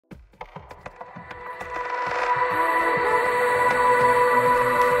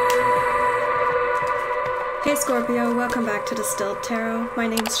Hey Scorpio, welcome back to Distilled Tarot. My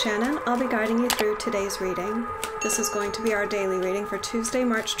name's Shannon. I'll be guiding you through today's reading. This is going to be our daily reading for Tuesday,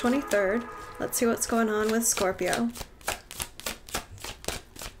 March 23rd. Let's see what's going on with Scorpio.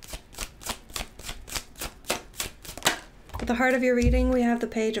 At the heart of your reading, we have the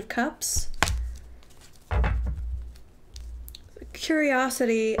Page of Cups.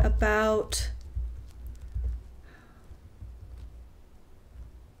 Curiosity about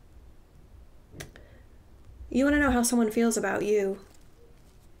you want to know how someone feels about you.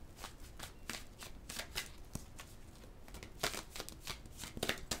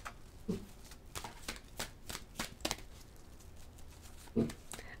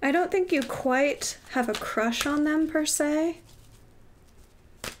 I don't think you quite have a crush on them per se,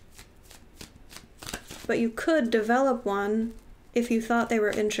 but you could develop one if you thought they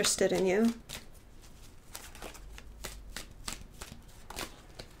were interested in you.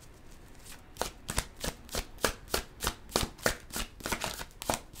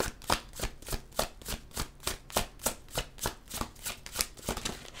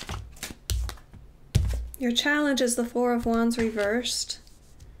 Your challenge is the Four of Wands reversed.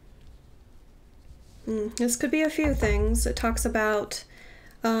 This could be a few things. It talks about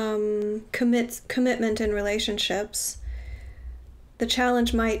commitment in relationships. The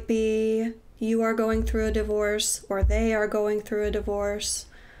challenge might be you are going through a divorce, or they are going through a divorce,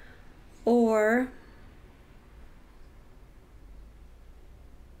 or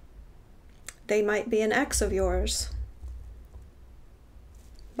they might be an ex of yours.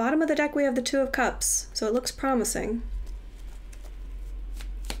 Bottom of the deck, we have the Two of Cups, so it looks promising.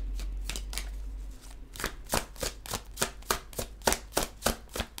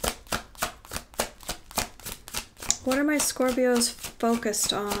 What are my Scorpios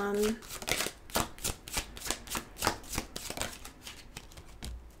focused on?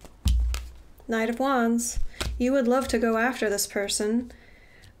 Knight of Wands. You would love to go after this person,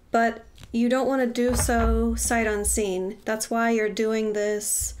 but you don't want to do so sight unseen. That's why you're doing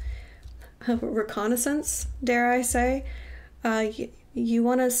this reconnaissance, dare I say. You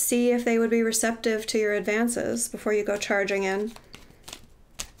want to see if they would be receptive to your advances before you go charging in.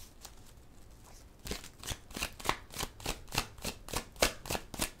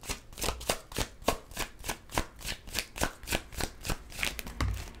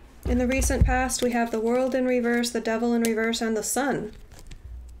 In the recent past, we have the World in reverse, the Devil in reverse, and the Sun.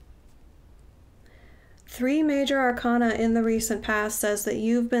 Three major arcana in the recent past says that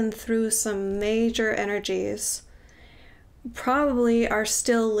you've been through some major energies. Probably are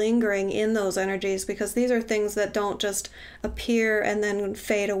still lingering in those energies because these are things that don't just appear and then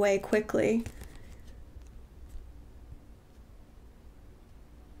fade away quickly.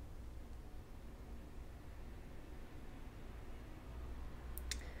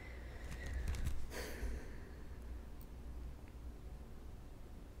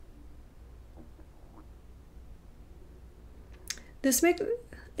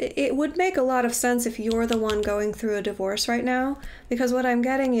 It would make a lot of sense if you're the one going through a divorce right now, because what I'm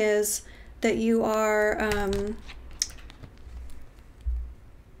getting is that you are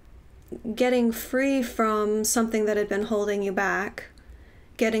getting free from something that had been holding you back,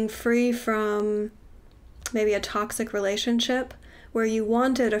 getting free from maybe a toxic relationship where you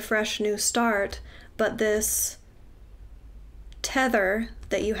wanted a fresh new start, but this tether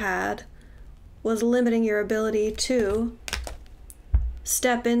that you had was limiting your ability to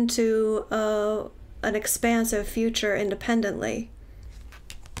step into an expansive future independently.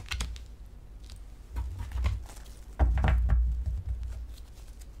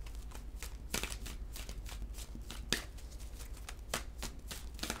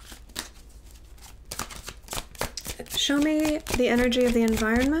 Show me the energy of the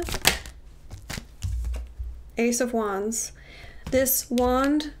environment. Ace of Wands. This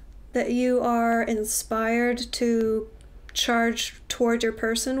wand that you are inspired to charge toward your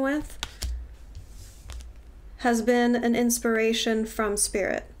person with has been an inspiration from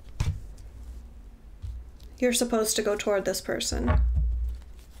Spirit. You're supposed to go toward this person.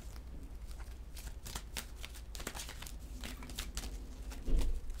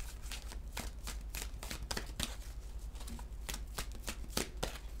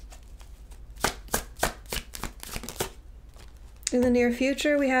 In the near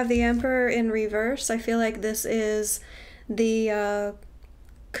future, we have the Emperor in reverse. I feel like this is the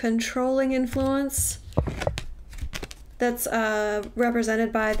controlling influence that's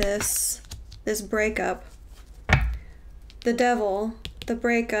represented by this breakup. The Devil, the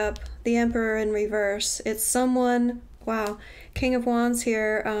breakup, the Emperor in reverse. It's someone, wow, King of Wands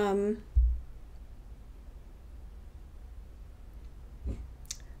here,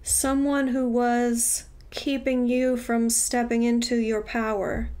 someone who was keeping you from stepping into your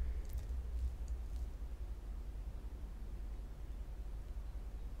power.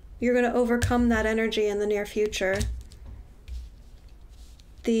 You're going to overcome that energy in the near future.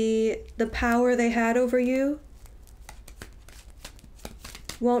 The power they had over you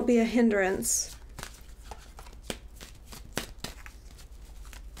won't be a hindrance.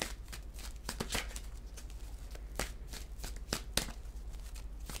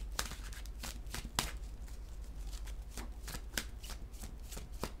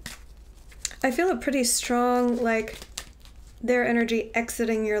 I feel a pretty strong, like, their energy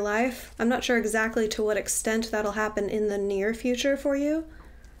exiting your life. I'm not sure exactly to what extent that'll happen in the near future for you.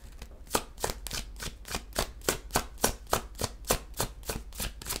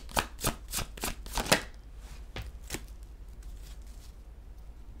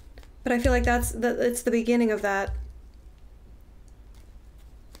 But I feel like it's the beginning of that.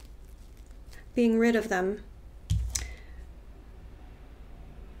 Being rid of them.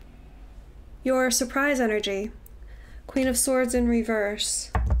 Your surprise energy. Queen of Swords in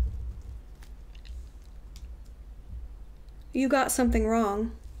reverse. You got something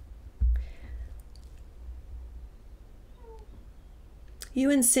wrong. You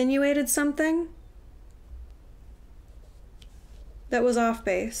insinuated something that was off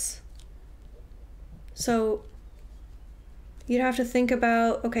base. So you'd have to think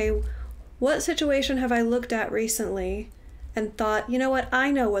about, okay, what situation have I looked at recently and thought, you know what,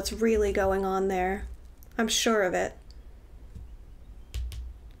 I know what's really going on there. I'm sure of it.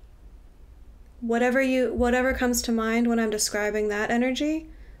 Whatever comes to mind when I'm describing that energy,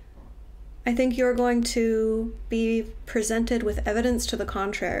 I think you're going to be presented with evidence to the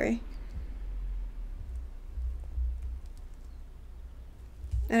contrary.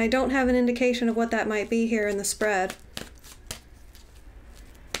 And I don't have an indication of what that might be here in the spread.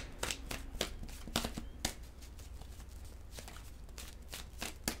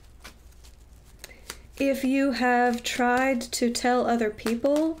 If you have tried to tell other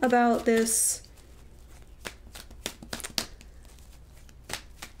people about this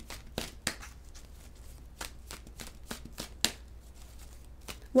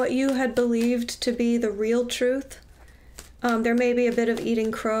what you had believed to be the real truth, there may be a bit of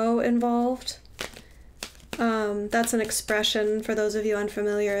eating crow involved. That's an expression, for those of you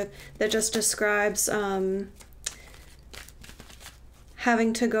unfamiliar, that just describes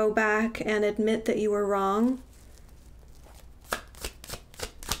having to go back and admit that you were wrong.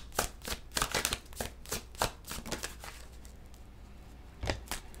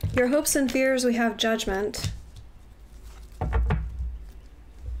 Your hopes and fears, we have judgment.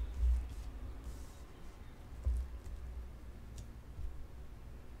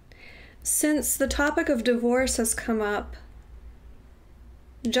 Since the topic of divorce has come up,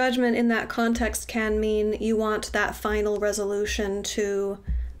 judgment in that context can mean you want that final resolution to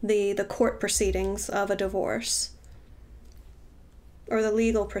the court proceedings of a divorce, or the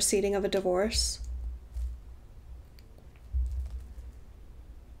legal proceeding of a divorce.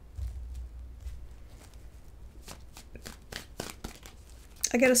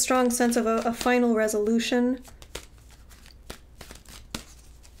 I get a strong sense of a final resolution.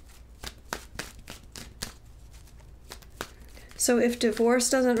 So if divorce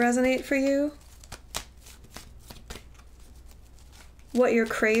doesn't resonate for you, what you're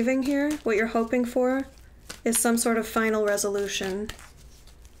craving here, what you're hoping for, is some sort of final resolution.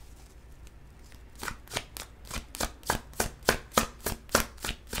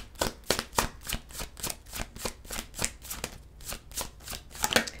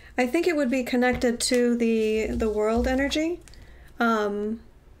 I think it would be connected to the world energy,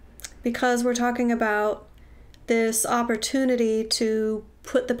 because we're talking about this opportunity to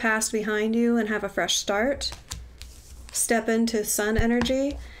put the past behind you and have a fresh start, step into sun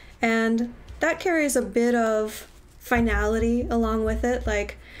energy, and that carries a bit of finality along with it,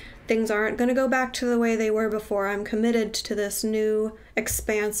 like things aren't going to go back to the way they were before. I'm committed to this new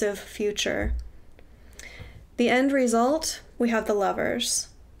expansive future. The end result, we have the Lovers.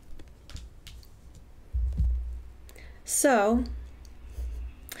 So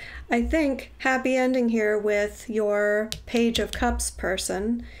I think happy ending here with your Page of Cups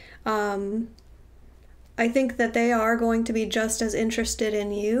person. I think that they are going to be just as interested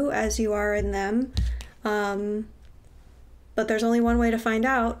in you as you are in them. But there's only one way to find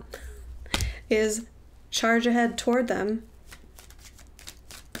out, is charge ahead toward them.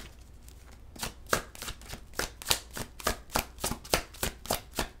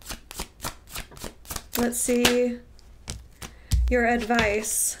 Let's see your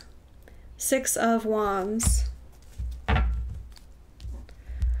advice. 6 of Wands.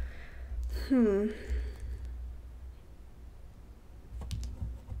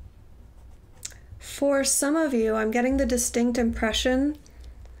 For some of you, I'm getting the distinct impression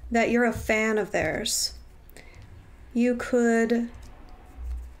that you're a fan of theirs. You could,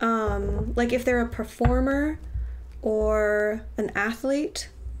 like if they're a performer or an athlete,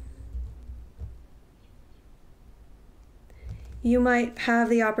 you might have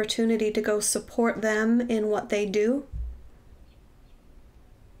the opportunity to go support them in what they do.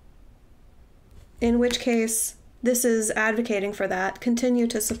 In which case, this is advocating for that. Continue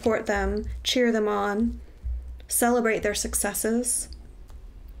to support them, cheer them on, celebrate their successes.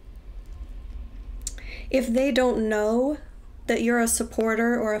 If they don't know that you're a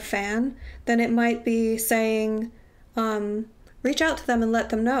supporter or a fan, then it might be saying, reach out to them and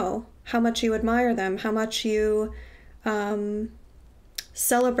let them know how much you admire them, how much you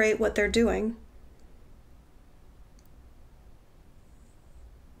celebrate what they're doing.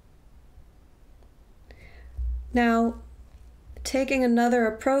 Now, taking another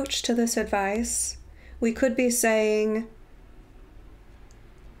approach to this advice, we could be saying,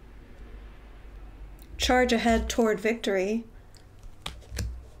 charge ahead toward victory.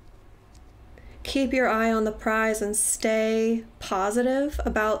 Keep your eye on the prize and stay positive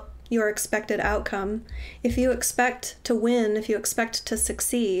about your expected outcome. If you expect to win, if you expect to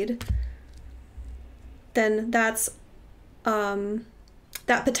succeed, then that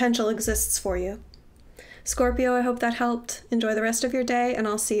potential exists for you. Scorpio, I hope that helped. Enjoy the rest of your day, and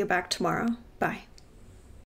I'll see you back tomorrow. Bye.